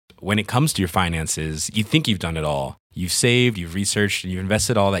When it comes to your finances, you think you've done it all. You've saved, you've researched, and you've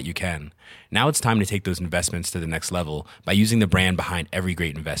invested all that you can. Now it's time to take those investments to the next level by using the brand behind every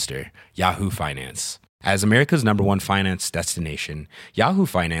great investor, Yahoo Finance. As America's #1 finance destination, Yahoo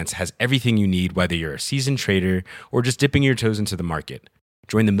Finance has everything you need, whether you're a seasoned trader or just dipping your toes into the market.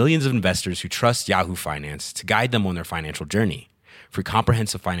 Join the millions of investors who trust Yahoo Finance to guide them on their financial journey. For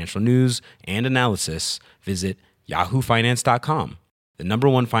comprehensive financial news and analysis, visit yahoofinance.com, the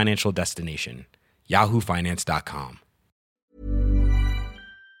 #1 financial destination, yahoofinance.com.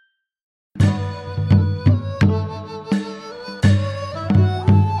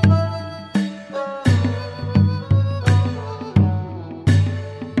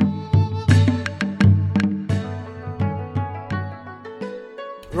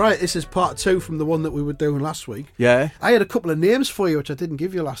 Right, this is part 2 from the one that we were doing last week. Yeah. I had a couple of names for you, which I didn't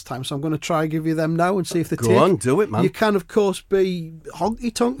give you last time, so I'm going to try and give you them now and see if they take. Go on, do it, man. You can, of course, be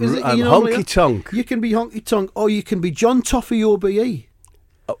Honky Tonk, is it? I'm Honky Tonk. You can be Honky Tonk, or you can be John Toffee OBE.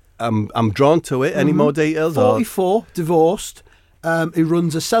 I'm drawn to it. Any more details? 44, divorced. He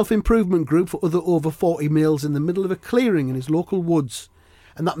runs a self-improvement group for other over 40 males in the middle of a clearing in his local woods.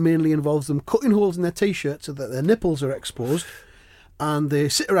 And that mainly involves them cutting holes in their T-shirts so that their nipples are exposed. And they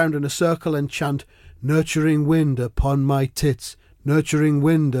sit around in a circle and chant, "Nurturing wind upon my tits, nurturing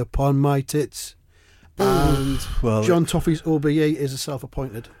wind upon my tits." And John Toffee's OBE is a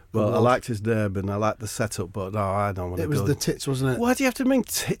self-appointed. Well, I liked his name and I liked the setup, but no, I don't want to It was the tits, wasn't it? Why do you have to bring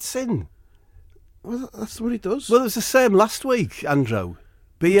tits in? Well, that's what he does. Well, it was the same last week, Andrew.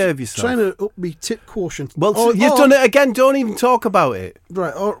 Behave yourself. Trying to up me tit quotient. Well, you've done it again. Don't even talk about it.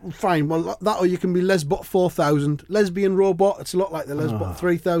 Right, fine. Well, that or you can be Lesbot 4000. Lesbian robot. It's a lot like the Lesbot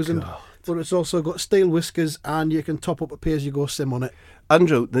 3000. God. But it's also got steel whiskers and you can top up a pay-as-you-go sim on it.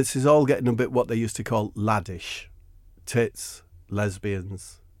 Andrew, this is all getting a bit what they used to call laddish. Tits,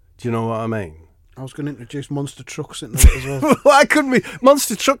 lesbians. Do you know what I mean? I was going to introduce monster trucks into it as well. Why couldn't we?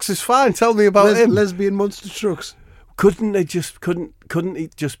 Monster Trucks is fine. Tell me about him. Lesbian monster trucks. Couldn't it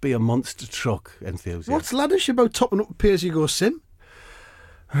just be a monster truck enthusiast? What's laddish about topping up a pay-as-you-go sim?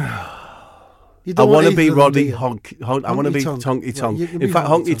 I want to be Roddy Honky. I want to be Tonk. Tonky Tonk. Right, In fact,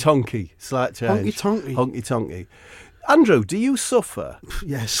 Honky Tonky. Slight change. Honky Tonky. Andrew, do you suffer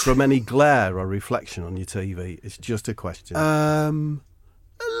Yes. from any glare or reflection on your TV? It's just a question.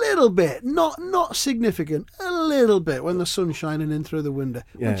 A little bit, not significant. A little bit when the sun's shining in through the window.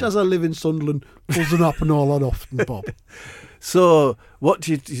 Yeah. Which, as I live in Sunderland, doesn't happen all that often, Bob. So,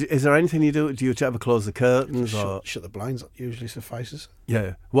 is there anything you do? Do you ever close the curtains or Shut the blinds. That usually suffices.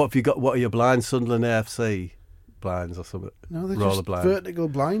 yeah? What have you got? What are your blinds? Sunderland AFC blinds or something? No, they're Roller just blind. vertical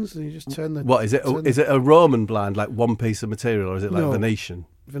blinds, and you just turn the. What is it? Is it a Roman blind, like one piece of material, or is it like No. Venetian?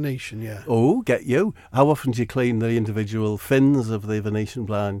 Venetian, yeah. Oh, get you. How often do you clean the individual fins of the Venetian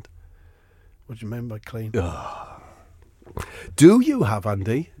blind? What do you mean by clean? Do you have,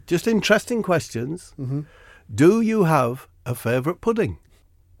 Andy, just interesting questions, do you have a favourite pudding?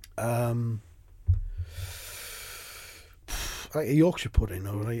 Like a Yorkshire pudding,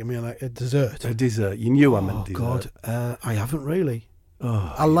 or like, I mean, like a dessert. A dessert. You knew I meant dessert. God, I haven't really.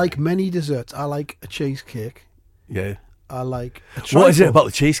 Oh, I like many desserts. I like a cheesecake. yeah. I like a What is it trifle. about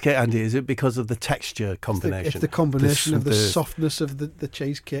the cheesecake, Andy? Is it because of the texture combination? It's the combination of the s- softness of the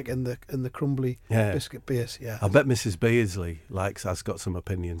cheesecake and the crumbly Yeah. biscuit base. Yeah. I bet Mrs. Beardsley has got some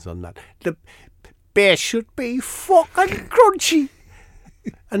opinions on that. The base should be fucking crunchy,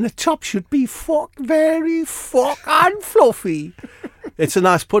 and the top should be very fucking fluffy. It's a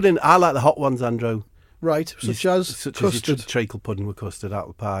nice pudding. I like the hot ones, Andrew. Right, such as custard. As your treacle pudding with custard,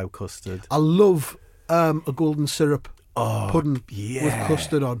 apple pie with custard. I love a golden syrup pudding yeah. with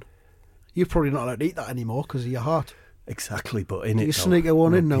custard on. You're probably not allowed to eat that anymore because of your heart. Exactly, but in it, You though, sneak a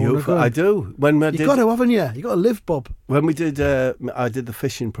one in now. beautiful. I do. When we You did, got to, haven't you? You got to live, Bob. when we did, I did the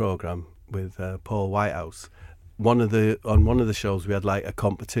fishing program with Paul Whitehouse. On one of the shows, we had like a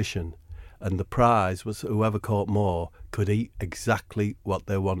competition, and the prize was whoever caught more could eat exactly what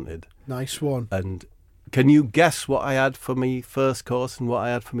they wanted. Nice one. And can you guess what I had for me first course and what I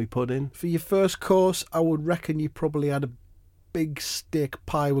had for me pudding? For your first course, I would reckon you probably had a big steak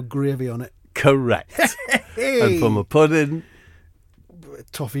pie with gravy on it. Correct. And for my pudding,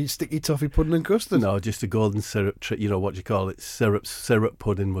 Sticky toffee pudding and custard. no, just a golden syrup. You know what do you call it? Syrup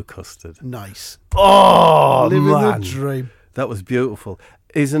pudding with custard. Nice. Oh Living man, the dream. that was beautiful.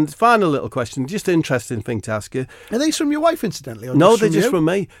 Isn't final little question? Just an interesting thing to ask you. Are these from your wife, incidentally? Or No, just they're from just you? from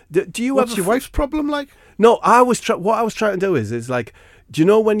me. Do you What's ever? your wife's problem like? No, what I was trying to do is like, do you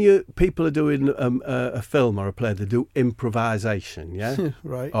know when people are doing a film or a play, they do improvisation, yeah?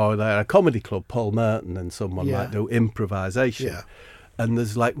 Right. Or they're a comedy club, Paul Merton and someone Yeah. might do improvisation. Yeah. and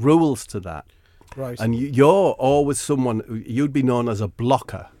there's like rules to that. Right. And you're always someone, you'd be known as a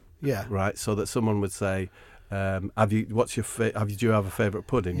blocker, Yeah. right? So that someone would say, do you have a favourite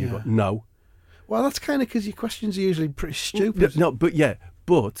pudding? You Yeah. go, no. Well, that's kind of because your questions are usually pretty stupid. No, but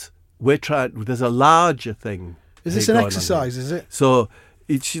we're trying, there's a larger thing. Is this here an going on exercise, here. is it? So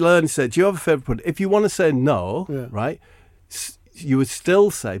she learned, said, do you have a favourite pudding? If you want to say no, Yeah. right, you would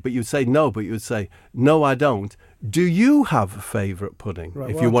still say, but you'd say no, but you would say, no, I don't. Do you have a favourite pudding? Right,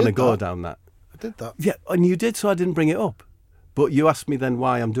 if well, you I want to did go that. down that. I did that. Yeah, and you did, so I didn't bring it up. But you asked me then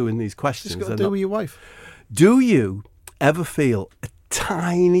why I'm doing these questions. Just got to They're do not- with your wife. Do you ever feel a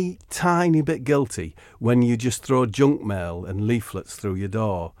tiny, tiny bit guilty when you just throw junk mail and leaflets through your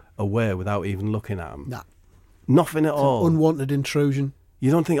door away without even looking at them? Nah. Nothing at all. Unwanted intrusion. You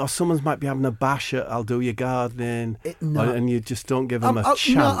don't think, someone's might be having a bash at I'll do your gardening, No. and you just don't give them a chance?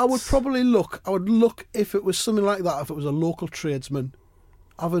 No, I would probably look. I would look if it was something like that, if it was a local tradesman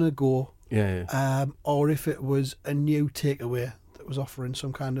having a go, Yeah. or if it was a new takeaway that was offering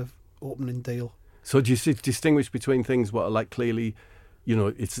some kind of opening deal. So do you distinguish between things what are like clearly,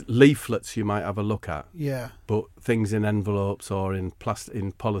 it's leaflets you might have a look at, Yeah. but things in envelopes or in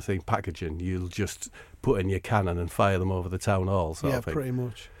polythene packaging, you'll just put in your cannon and fire them over the town hall sort Yeah, of thing. pretty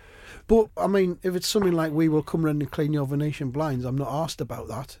much. But, I mean, if it's something like we will come round and clean your Venetian blinds, I'm not asked about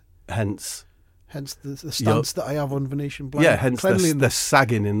that. Hence the stance that I have on Venetian blinds. Yeah, hence they're Cleanliness.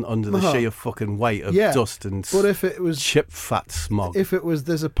 sagging in under the Uh-huh. sheer fucking weight of Yeah, dust and But if it was, chip fat smog.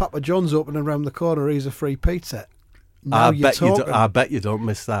 there's a Papa John's opening around the corner, he's a free pizza. Now I you're bet talking. I bet you don't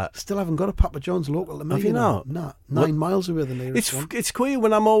miss that. Still haven't got a Papa John's local to me. Have you not? Nah, What- 9 miles away the nearest one. It's queer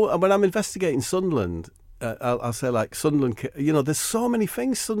when I'm investigating Sunderland. I'll say like Sunderland. There's so many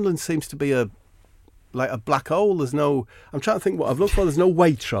things. Sunderland seems to be a black hole. There's no. I'm trying to think what I've looked for. There's no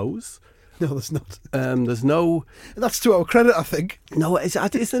Waitrose. No, there's not. There's no. That's to our credit, I think. No, is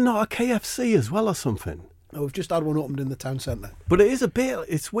there not a KFC as well or something? No, we've just had one opened in the town centre. But it is a bit.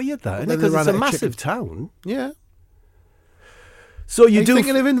 It's weird that, Well, isn't it? then they Because ran it's a out of massive chicken. town. Yeah. So Are you you do.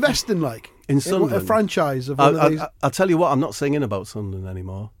 thinking of investing, like? In a Sunderland? franchise of one of these? I'll tell you what. I'm not singing about Sunderland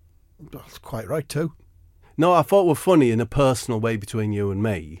anymore. That's quite right, too. No, I thought it were funny in a personal way between you and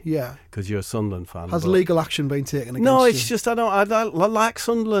me. Yeah. Because you're a Sunderland fan. Has but- legal action been taken against No, you? it's just I like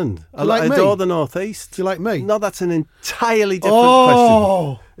Sunderland. I like me? adore the North East. Do you like me? No, that's an entirely different question.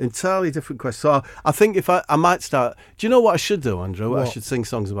 Oh! Entirely different question. So I think if I might start. Do you know what I should do, Andrew? I What? should sing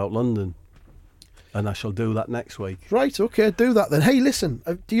songs about London, and I shall do that next week. Right, okay, do that then. Hey, listen,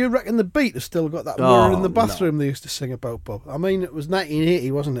 do you reckon the Beat has still got that mirror in the no. bathroom they used to sing about, Bob? I mean, it was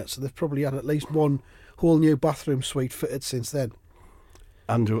 1980, wasn't it? So they've probably had at least one whole new bathroom suite fitted since then.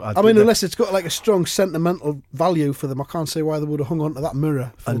 Andrew, I mean, unless it's got like a strong sentimental value for them, I can't see why they would have hung on to that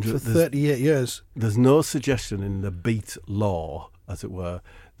mirror for Andrew, 38 years. there's no suggestion in the Beat law, as it were,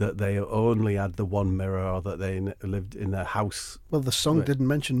 that they only had the one mirror or that they lived in their house. Well, the song Right. didn't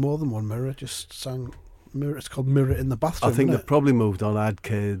mention more than one mirror, it just sang mirror. It's called Mirror in the Bathroom. I think isn't they've it? probably moved on, had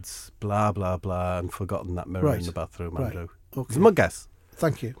kids, blah blah blah, and forgotten that mirror in Right. the bathroom. Right. Andrew, Okay. it's my guess.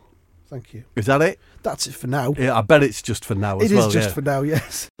 Thank you. Thank you. Is that it? That's it for now. Yeah, I bet it's just for now as It well. is just yeah. for now,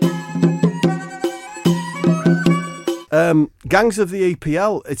 yes. Gangs of the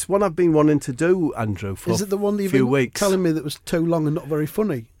EPL. It's one I've been wanting to do, Andrew, for Is it the one that a you've few been weeks. telling me that was too long and not very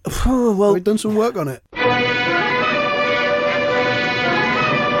funny? Oh, well, We've done some work on it.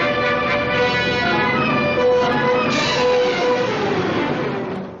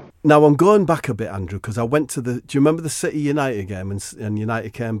 now I'm going back a bit, Andrew, because I went to the. Do you remember the City United game? And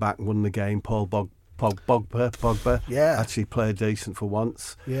United came back and won the game. Paul Pogba Yeah. actually played decent for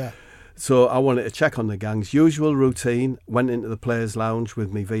once. Yeah. So I wanted to check on the gangs. Usual routine, went into the players' lounge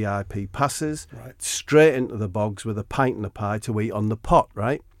with me VIP passes, Right. straight into the bogs with a pint and a pie to eat on the pot,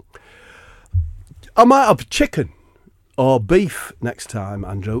 right? I might have chicken or beef next time,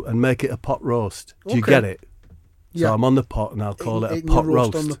 Andrew, and make it a pot roast. Do you Okay. get it? Yeah. So I'm on the pot and I'll call it a Eating pot your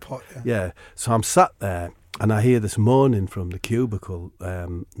roast roast. on the pot, yeah. Yeah. So I'm sat there and I hear this moaning from the cubicle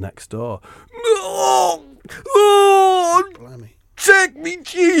next door. Oh, Blimey. take me,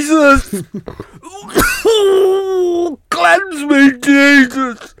 Jesus! Cleanse me,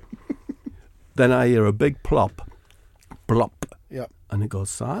 Jesus! Then I hear a big plop, blop, Yeah. and it goes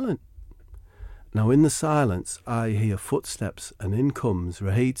silent. Now, in the silence, I hear footsteps, and in comes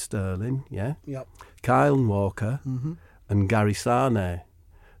Raheed Sterling, yeah, Yep. Kyle Walker, Mm-hmm. and Gary Sarnay,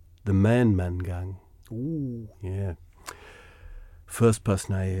 the main men gang. Ooh. Yeah. First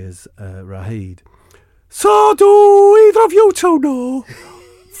person I hear is Raheed. So do either of you two know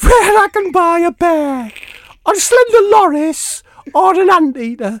where I can buy a bear, or a slender loris, or an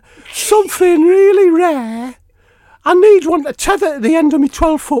anteater, something really rare? I need one to tether at the end of my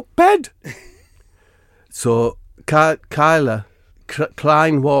 12-foot bed. So Kyler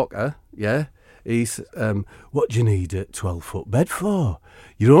Klein Walker, yeah, he's, what do you need a 12-foot bed for?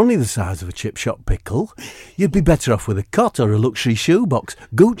 You're only the size of a chip shop pickle. You'd be better off with a cot or a luxury shoebox,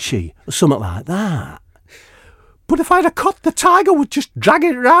 Gucci, or something like that. But if I had a cot, the tiger would just drag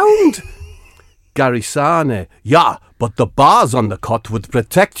it round. Gary Sarney, yeah, but the bars on the cot would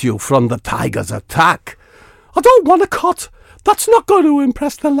protect you from the tiger's attack. I don't want a cot. That's not going to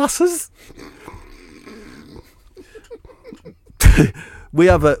impress the lasses. We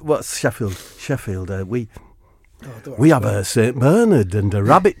have what's Sheffield? We have a St. Bernard and a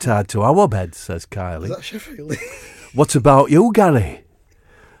rabbit tied to our bed, says Kylie. Is that Sheffield? What about you, Gary?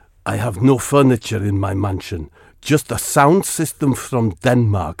 I have no furniture in my mansion, just a sound system from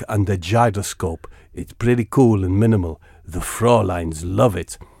Denmark and a gyroscope. It's pretty cool and minimal. The Fräuleins love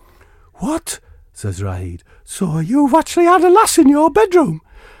it. What? Says Rahid. So you've actually had a lass in your bedroom?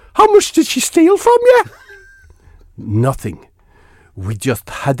 How much did she steal from you? Nothing. We just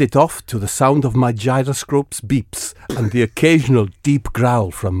had it off to the sound of my gyroscope's beeps and the occasional deep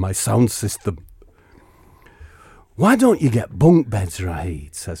growl from my sound system. Why don't you get bunk beds,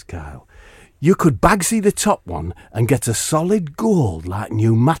 Rahid, says Kyle. You could bagsy the top one and get a solid gold, like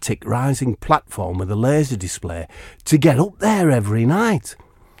pneumatic rising platform with a laser display to get up there every night.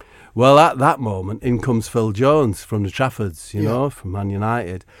 Well, at that moment, in comes Phil Jones from the Traffords, you know, from Man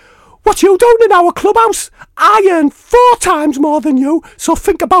United. What you doing in our clubhouse? I earn 4 times more than you, so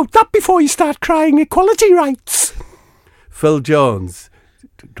think about that before you start crying equality rights. Phil Jones.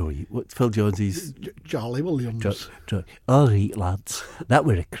 Phil Jones is... Charlie Williams. All right, lads. That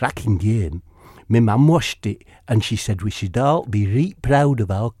were a cracking game. My mum watched it and she said we should all be right proud of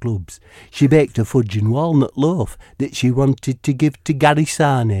our clubs. She baked a fudge and walnut loaf that she wanted to give to Gary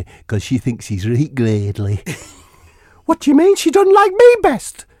Sarney because she thinks he's right gradely. What do you mean she doesn't like me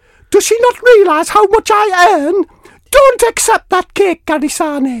best? Does she not realise how much I earn? Don't accept that cake, Gary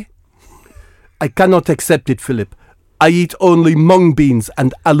Sarney. I cannot accept it, Philip. I eat only mung beans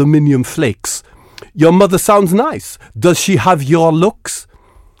and aluminium flakes. Your mother sounds nice. Does she have your looks?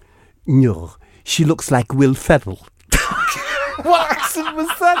 No, she looks like Will Ferrell. What accent was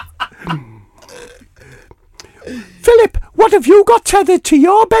that? Philip, what have you got tethered to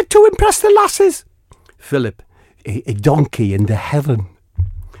your bed to impress the lasses? Philip, a donkey in the heaven.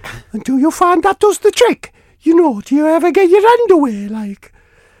 And do you find that does the trick? You know, do you ever get your hand away, like?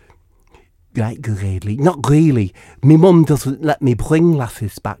 Right, really. Not really. My mum doesn't let me bring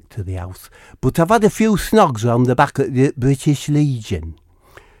lasses back to the house. But I've had a few snogs round the back of the British Legion.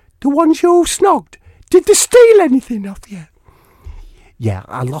 The ones you snogged? Did they steal anything off you? Yeah,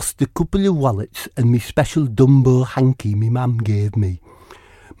 I lost a couple of wallets and my special Dumbo hanky my mum gave me.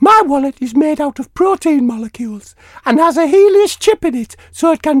 My wallet is made out of protein molecules and has a Helios chip in it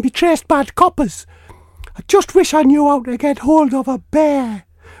so it can be traced by the coppers. I just wish I knew how to get hold of a bear.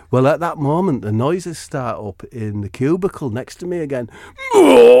 Well, at that moment, the noises start up in the cubicle next to me again.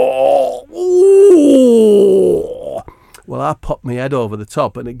 Well, I pop my head over the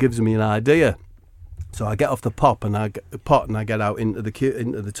top and it gives me an idea. So I get off the pot and I get out into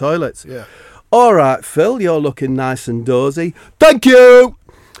the toilets. Yeah. All right, Phil, you're looking nice and dozy. Thank you.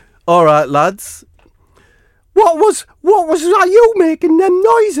 All right, lads. What was that you making them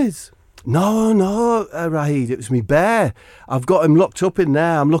noises? No, Rahid, it was me bear. I've got him locked up in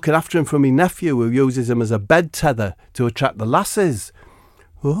there. I'm looking after him for me nephew who uses him as a bed tether to attract the lasses.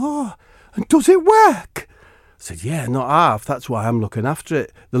 Oh, and does it work? I said, yeah, not half. That's why I'm looking after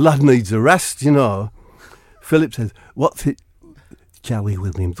it. The lad needs a rest, you know. Philip says, what's it? Charlie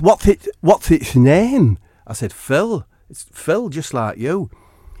Williams. What's its name? I said, Phil. It's Phil, just like you.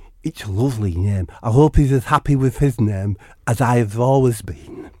 It's a lovely name. I hope he's as happy with his name as I have always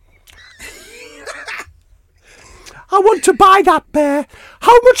been. I want to buy that bear.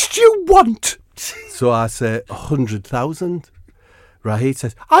 How much do you want? So I say 100,000. Rahid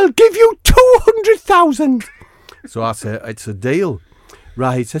says, I'll give you 200,000. So I say, it's a deal.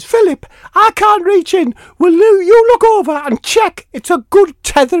 Rahid says, Philip, I can't reach in. Will you look over and check it's a good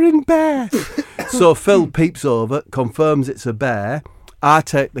tethering bear? So Phil peeps over, confirms it's a bear. I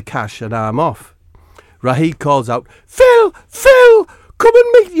take the cash and I'm off. Rahid calls out, Phil, come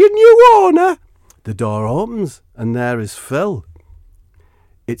and meet your new owner. The door opens and there is Phil.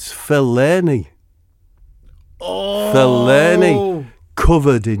 It's Phil Laney. Oh. Phil Laney,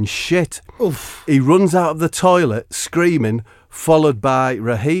 covered in shit. Oof. He runs out of the toilet screaming, followed by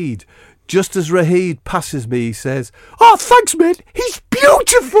Rahid. Just as Rahid passes me, he says, oh, thanks, mate. He's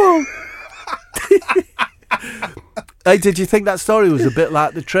beautiful. Hey, did you think that story was a bit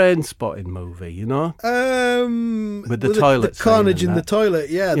like the Train Spotting movie, you know? With the toilet the carnage scene in and the that. toilet,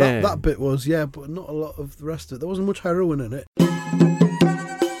 yeah, Yeah. that bit was, yeah, but not a lot of the rest of it. There wasn't much heroin in it.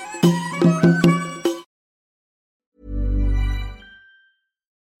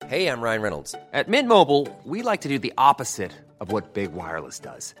 Hey, I'm Ryan Reynolds. At Mint Mobile, we like to do the opposite of what Big Wireless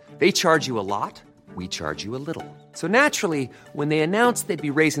does. They charge you a lot, we charge you a little. So naturally, when they announced they'd be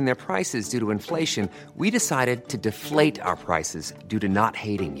raising their prices due to inflation, we decided to deflate our prices due to not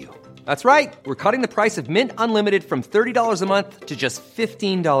hating you. That's right. We're cutting the price of Mint Unlimited from $30 a month to just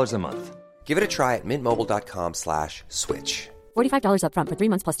 $15 a month. Give it a try at mintmobile.com/switch. $45 up front for 3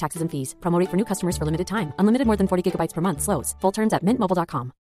 months plus taxes and fees. Promo rate for new customers for limited time. Unlimited more than 40 gigabytes per month slows. Full terms at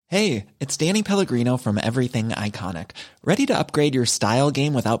mintmobile.com. Hey, it's Danny Pellegrino from Everything Iconic. Ready to upgrade your style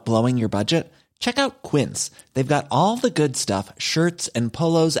game without blowing your budget? Check out Quince. They've got all the good stuff, shirts and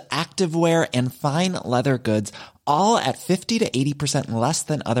polos, activewear, and fine leather goods, all at 50 to 80% less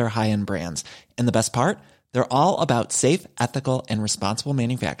than other high-end brands. And the best part? They're all about safe, ethical, and responsible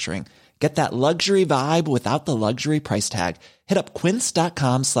manufacturing. Get that luxury vibe without the luxury price tag. Hit up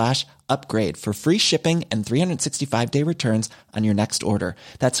quince.com/upgrade for free shipping and 365-day returns on your next order.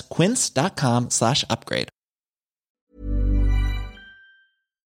 That's quince.com/upgrade.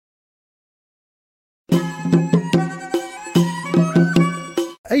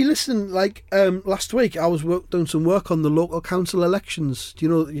 Hey, listen, last week I was doing some work on the local council elections. Do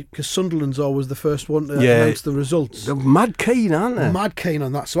you know, because Sunderland's always the first one to announce the results. They're mad keen, aren't they? Mad keen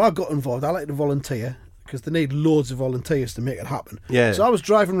on that. So I got involved. I like to volunteer because they need loads of volunteers to make it happen. Yeah. So I was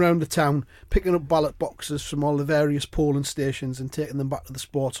driving around the town, picking up ballot boxes from all the various polling stations and taking them back to the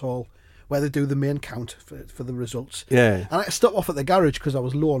sports hall where they do the main count for the results. Yeah. And I stopped off at the garage because I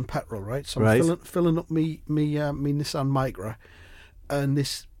was low on petrol, right? So I'm filling up me Nissan Micra, and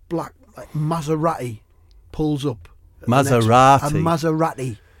this black Maserati pulls up. A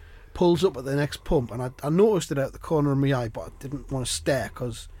Maserati pulls up at the next pump, and I noticed it out the corner of my eye, but I didn't want to stare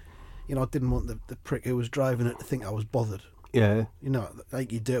because, you know, I didn't want the prick who was driving it to think I was bothered. Yeah. You know,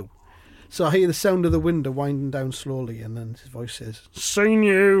 like you do. So I hear the sound of the window winding down slowly, and then his voice says, "Seen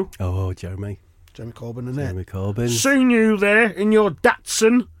you." Oh, Jeremy Corbyn, isn't it? Jeremy Corbyn. Seen you there in your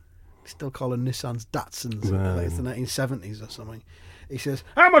Datsun. Still calling Nissans Datsuns, Wow. like it's the 1970s or something. He says,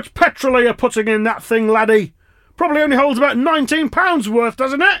 "How much petrol are you putting in that thing, laddie? Probably only holds about £19 worth,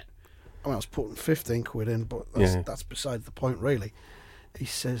 doesn't it?" Well, I was putting 15 quid in, but that's beside the point, really. He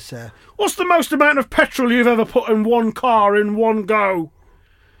says, "What's the most amount of petrol you've ever put in one car in one go?"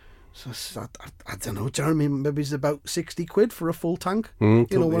 So I don't know, Jeremy, maybe it's about 60 quid for a full tank, when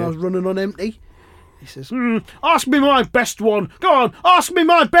I was running on empty. He says, "Ask me my best one. Go on, ask me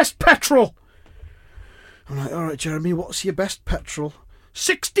my best petrol." I'm like, "All right, Jeremy, what's your best petrol?"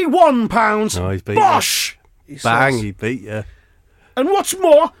 £61. Oh, he's beat Bosh! He Bang, says. he beat you. "And what's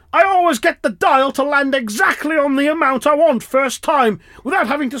more, I always get the dial to land exactly on the amount I want first time, without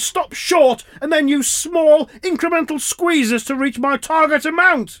having to stop short and then use small, incremental squeezes to reach my target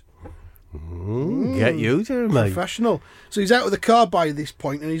amount." Get you, Jeremy. Professional. So he's out of the car by this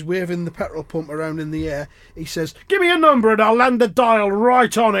point, and he's waving the petrol pump around in the air. He says, "Give me a number and I'll land the dial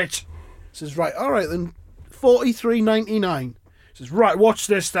right on it." He says, "Right, all right then, 43.99. He says, "Right, watch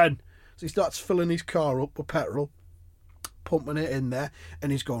this then." So he starts filling his car up with petrol, pumping it in there,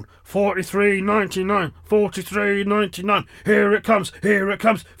 and he's going, 43.99, 43.99, here it comes,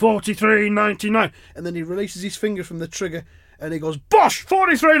 43.99. And then he releases his finger from the trigger, and he goes, "Bosh,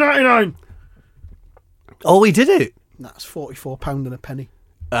 43.99. Oh, he did it. That's £44 and a penny.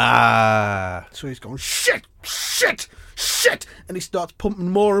 Ah. So he's going, shit, and he starts pumping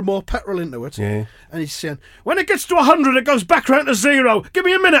more and more petrol into it. Yeah. And he's saying, "When it gets to 100, it goes back round to 0. Give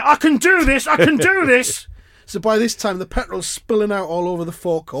me a minute, I can do this. So by this time, the petrol's spilling out all over the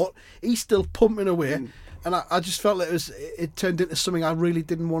forecourt. He's still pumping away. And I just felt it turned into something I really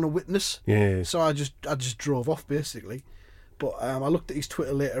didn't want to witness. Yeah. So I just drove off, basically. But I looked at his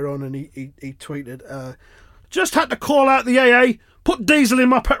Twitter later on, and he tweeted, "Just had to call out the AA. Put diesel in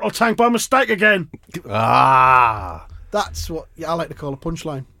my petrol tank by mistake again." Ah. That's what I like to call a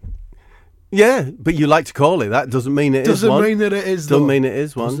punchline. Yeah, but you like to call it that. Doesn't mean it is one. Doesn't mean that it is. Doesn't though. mean it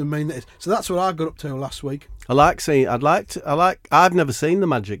is one. Doesn't mean that it is. So that's what I got up to last week. I've never seen the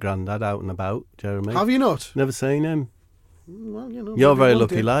Magic Grandad out and about, Jeremy. Have you not? Never seen him. Well, you know, You're a maybe very one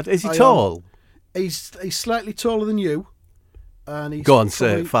lucky day. lad. Is he I am. tall? He's slightly taller than you. And he's Go on,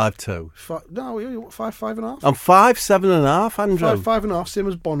 say probably it, 5'2". No, you're 5'5.5". I'm 5'7.5", Andrew. 5'5.5", same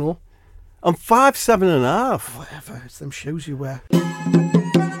as Bono. I'm 5'7.5". Whatever, it's them shoes you wear.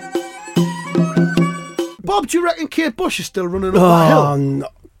 Bob, do you reckon Kate Bush is still running up that hill? No.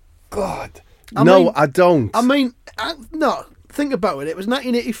 God. I don't. I mean, no, think about it. It was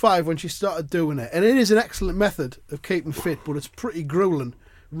 1985 when she started doing it, and it is an excellent method of keeping fit, but it's pretty grueling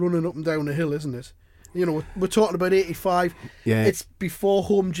running up and down a hill, isn't it? You know, we're talking about 85. Yeah. It's before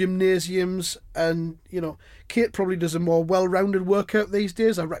home gymnasiums, and, you know, Kate probably does a more well-rounded workout these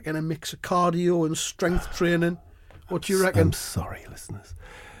days. I reckon a mix of cardio and strength training. What do you reckon? I'm sorry, listeners.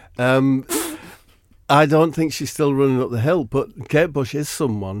 I don't think she's still running up the hill, but Kate Bush is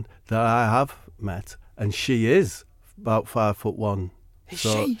someone that I have met, and she is about 5'1". Is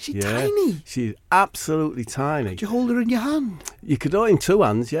she? She's tiny. She's absolutely tiny. Could you hold her in your hand? You could do it in two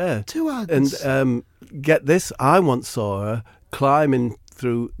hands, yeah. Two hands. And get this, I once saw her climbing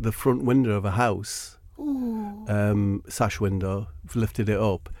through the front window of a house, sash window, lifted it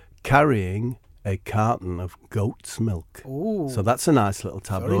up, carrying a carton of goat's milk. Ooh. So that's a nice little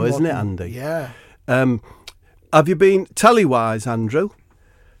tableau, Very isn't it, modern. Andy? Yeah. Have you been telly-wise, Andrew?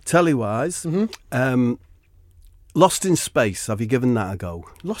 Telly-wise, Lost in Space. Have you given that a go?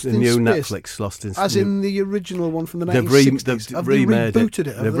 Lost the in new Space? Netflix Lost in Space. As in the original one from the They've 1960s. Have they remade rebooted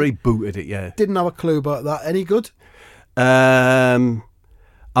it? They've rebooted it, yeah. Didn't have a clue about that. Any good? I'm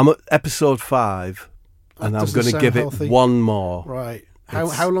at episode 5, and I'm doesn't going to sound give healthy. it one more. Right.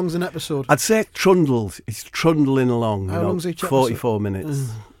 How long's an episode? I'd say it trundles. It's trundling along. How long's each episode? 44 minutes.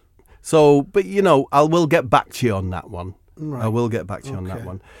 So, but you know, I will get back to you on that one. Right. I will get back to you on that Okay.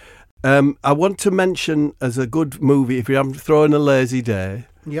 one. I want to mention as a good movie, if you're throwing a lazy day,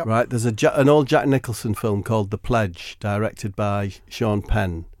 Yep. right? There's an old Jack Nicholson film called The Pledge, directed by Sean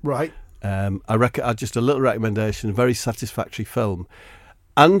Penn. Right. I reckon just a little recommendation, a very satisfactory film.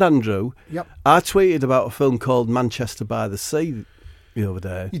 And Andrew, Yep. I tweeted about a film called Manchester by the Sea the other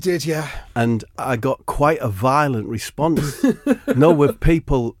day, You did, yeah. and I got quite a violent response. No, where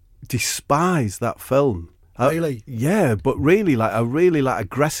people despise that film. Really? Yeah, but really,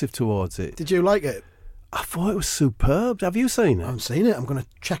 aggressive towards it. Did you like it? I thought it was superb. Have you seen I it? haven't seen it. I'm going to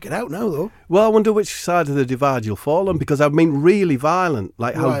check it out now, though. Well, I wonder which side of the divide you'll fall on, because I mean really violent.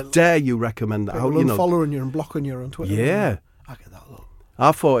 Like, how Right. dare you recommend that? People How, you know, unfollowing you and blocking you on Twitter. Yeah. I get that, look.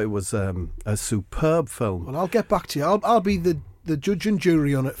 I thought it was a superb film. Well, I'll get back to you. I'll be the judge and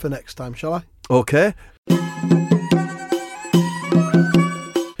jury on it for next time, shall I? Okay.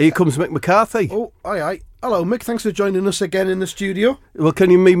 Here comes Mick McCarthy. Oh, aye. Hello, Mick. Thanks for joining us again in the studio. Well,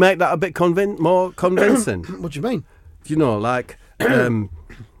 can you make that a bit more convincing? What do you mean? You know, like... oh,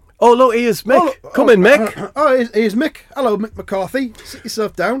 look, here's Mick. Come in, Mick. Here's Mick. Hello, Mick McCarthy. Sit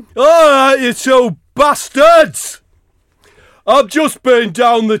yourself down. All right, you two bastards. I've just been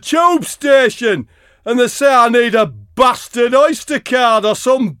down the tube station and they say I need a bastard Oyster card or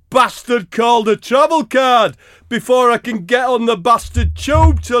some bastard called a travel card before I can get on the bastard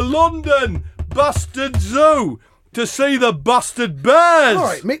tube to London, bastard zoo, to see the bastard bears. All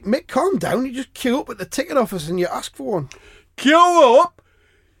right, Mick, calm down. You just queue up at the ticket office and you ask for one. Queue up?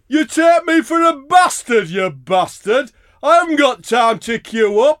 You take me for a bastard, you bastard. I haven't got time to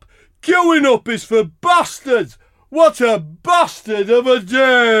queue up. Queuing up is for bastards. What a bastard of a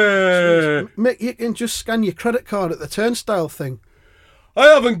day! Mick, you can just scan your credit card at the turnstile thing. I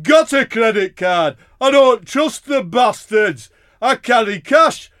haven't got a credit card. I don't trust the bastards. I carry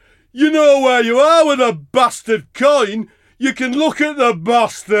cash. You know where you are with a bastard coin. You can look at the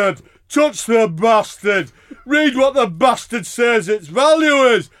bastard, touch the bastard, read what the bastard says its value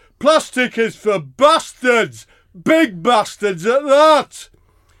is. Plastic is for bastards. Big bastards at that.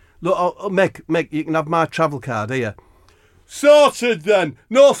 Look, Mick, you can have my travel card here. Sorted then.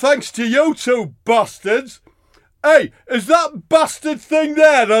 No thanks to you two bastards. Hey, is that bastard thing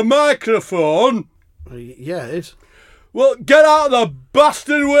there a microphone? Yeah, it is. Well, get out of the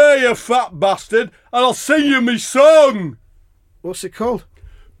bastard way, you fat bastard, and I'll sing you me song. What's it called?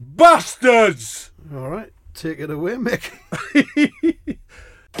 Bastards! All right, take it away, Mick.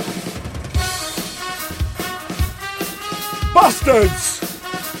 Bastards!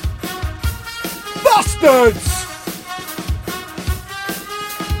 Bastards!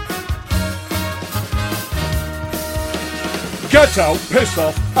 Get out, piss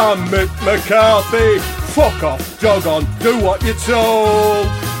off, I'm Mick McCarthy. Fuck off, jog on, do what you're told.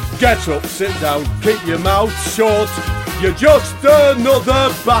 Get up, sit down, keep your mouth shut. You're just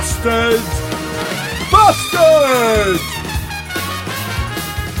another bastard. Bastard!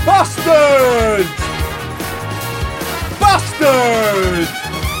 Bastard! Bastard!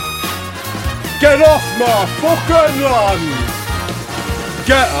 Get off my fucking land!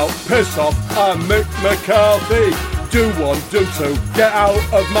 Get out, piss off, I'm Mick McCarthy. Do one, do two, get out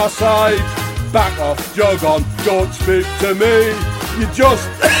of my sight. Back off, jog on, don't speak to me. You're just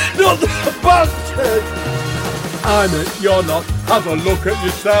another bastard. I'm it, you're not, have a look at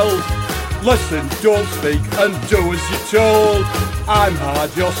yourself. Listen, don't speak, and do as you're told. I'm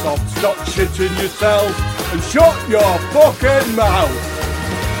hard, you're soft, stop shitting yourself, and shut your fucking mouth.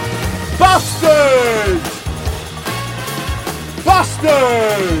 Bastards!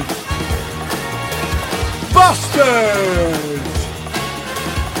 Bastards! Bastards!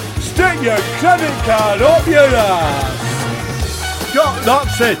 Stick your credit card up your ass!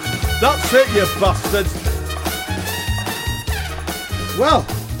 That's it! That's it, you bastards! Well,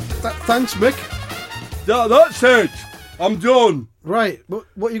 thanks, Mick. That's it! I'm done! Right, what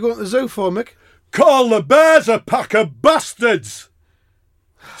are you going to the zoo for, Mick? Call the bears a pack of bastards!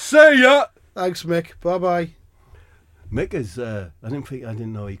 See ya! Thanks, Mick. Bye-bye. Mick is, I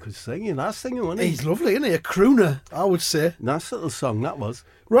didn't know he could sing. He's nice singing, wasn't he? He's lovely, isn't he? A crooner, I would say. Nice little song, that was.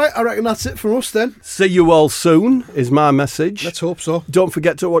 Right, I reckon that's it for us then. See you all soon, is my message. Let's hope so. Don't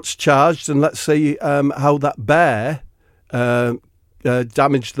forget to watch Charged, and let's see how that bear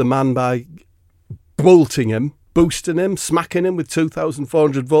damaged the man by bolting him, boosting him, smacking him with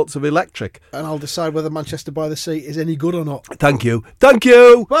 2,400 volts of electric. And I'll decide whether Manchester by the Sea is any good or not. Thank you. Thank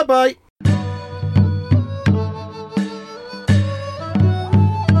you! Bye-bye.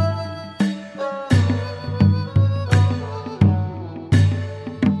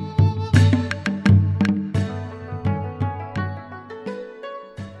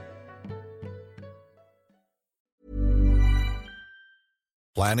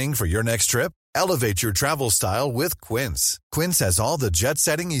 Planning for your next trip? Elevate your travel style with Quince. Quince has all the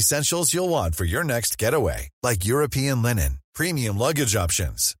jet-setting essentials you'll want for your next getaway, like European linen, premium luggage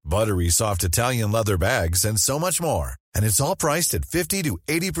options, buttery soft Italian leather bags, and so much more. And it's all priced at 50 to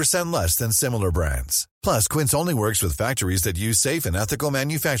 80% less than similar brands. Plus, Quince only works with factories that use safe and ethical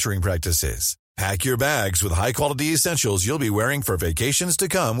manufacturing practices. Pack your bags with high-quality essentials you'll be wearing for vacations to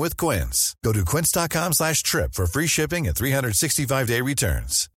come with Quince. Go to quince.com/trip for free shipping and 365-day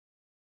returns.